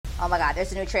Oh my god,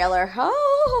 there's a new trailer.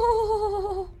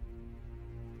 Oh!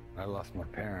 I lost my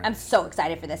parents. I'm so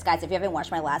excited for this, guys. If you haven't watched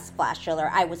my last Flash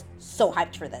trailer, I was so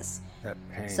hyped for this. That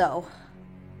pain So,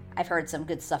 I've heard some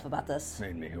good stuff about this.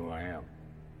 made me who I am.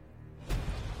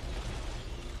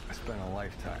 I spent a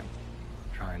lifetime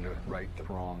trying to right the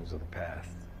wrongs of the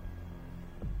past.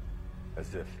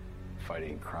 As if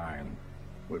fighting crime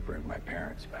would bring my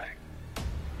parents back.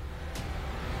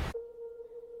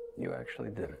 You actually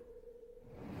did it.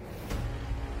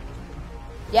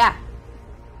 Yeah.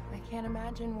 I can't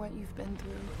imagine what you've been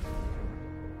through.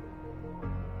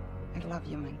 I love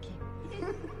you, Monkey.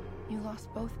 You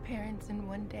lost both parents in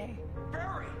one day.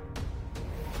 Barry!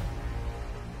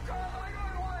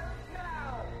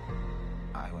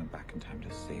 I went back in time to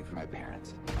save my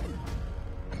parents.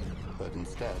 But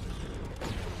instead,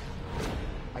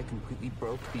 I completely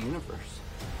broke the universe.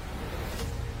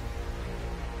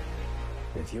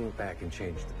 If you went back and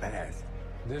changed the past,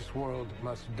 This world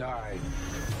must die.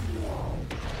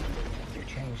 you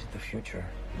changed the future.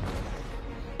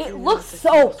 It looks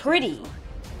so pretty.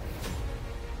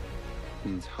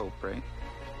 Means hope, right?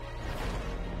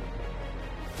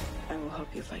 I will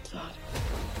help you fight Zod.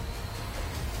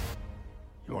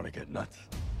 You want to get nuts?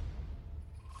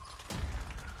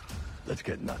 Let's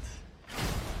get nuts.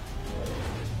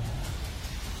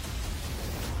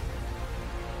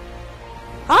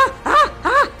 Ah! Ah!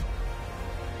 Ah!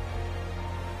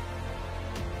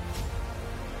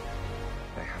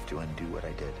 I have to undo what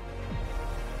I did.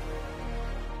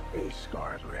 These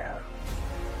scars we have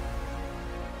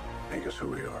make us who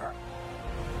we are.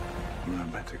 I'm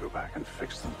not meant to go back and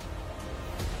fix them.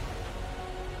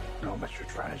 Don't let your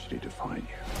tragedy define you.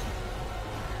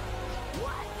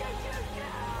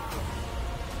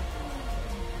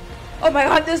 Oh my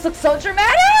god, this looks so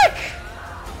dramatic!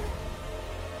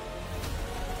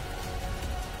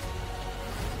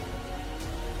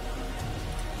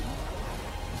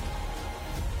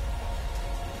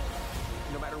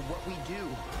 No matter what we do,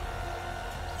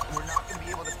 we're not going to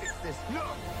be able to fix this. No!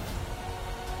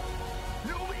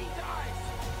 Nobody dies!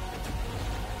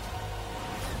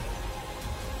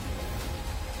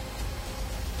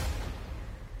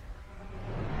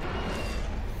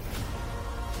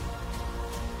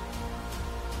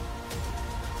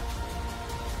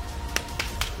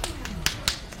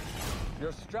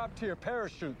 You're strapped to your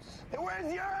parachutes.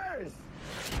 Where's yours?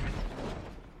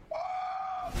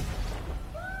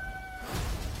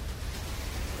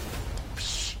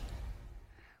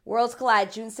 Worlds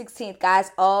Collide, June 16th,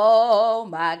 guys. Oh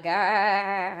my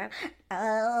god.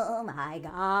 Oh my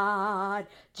god.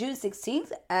 June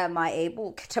 16th, am I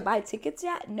able to buy tickets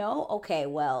yet? No? Okay,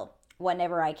 well,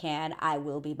 whenever I can, I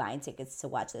will be buying tickets to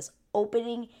watch this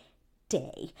opening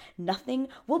day. Nothing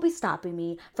will be stopping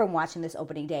me from watching this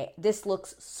opening day. This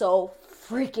looks so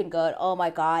freaking good. Oh my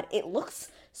god. It looks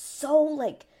so,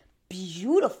 like,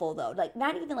 beautiful, though. Like,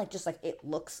 not even, like, just, like, it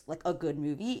looks like a good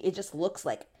movie. It just looks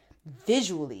like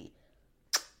visually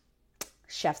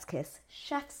chef's kiss.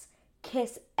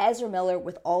 Ezra Miller,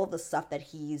 with all the stuff that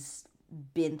he's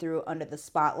been through under the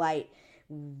spotlight,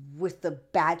 with the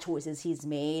bad choices he's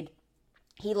made,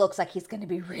 he looks like he's going to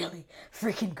be really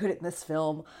freaking good in this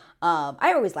film.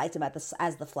 I always liked him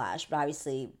as the Flash, but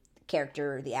obviously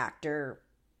character, the actor,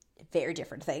 very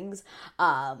different things.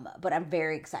 But I'm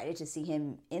very excited to see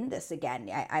him in this again.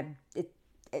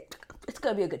 It's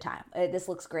gonna be a good time. This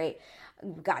looks great.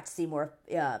 We got to see more.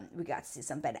 We got to see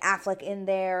some Ben Affleck in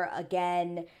there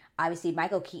again. Obviously,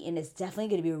 Michael Keaton is definitely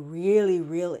going to be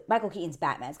really. Michael Keaton's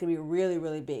Batman is going to be a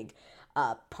really big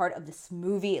part of this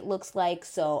movie. It looks like.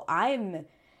 So I'm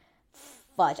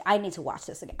fudge. I need to watch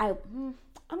this again. I'm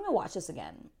gonna watch this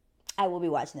again. I will be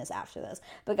watching this after this.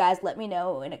 But guys, let me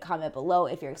know in a comment below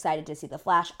if you're excited to see The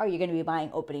Flash. Are you going to be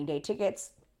buying opening day tickets?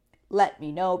 Let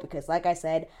me know, because like I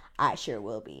said, I sure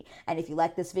will be. And if you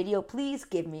like this video, please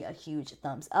give me a huge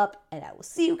thumbs up, and I will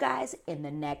see you guys in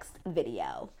the next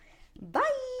video.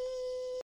 Bye!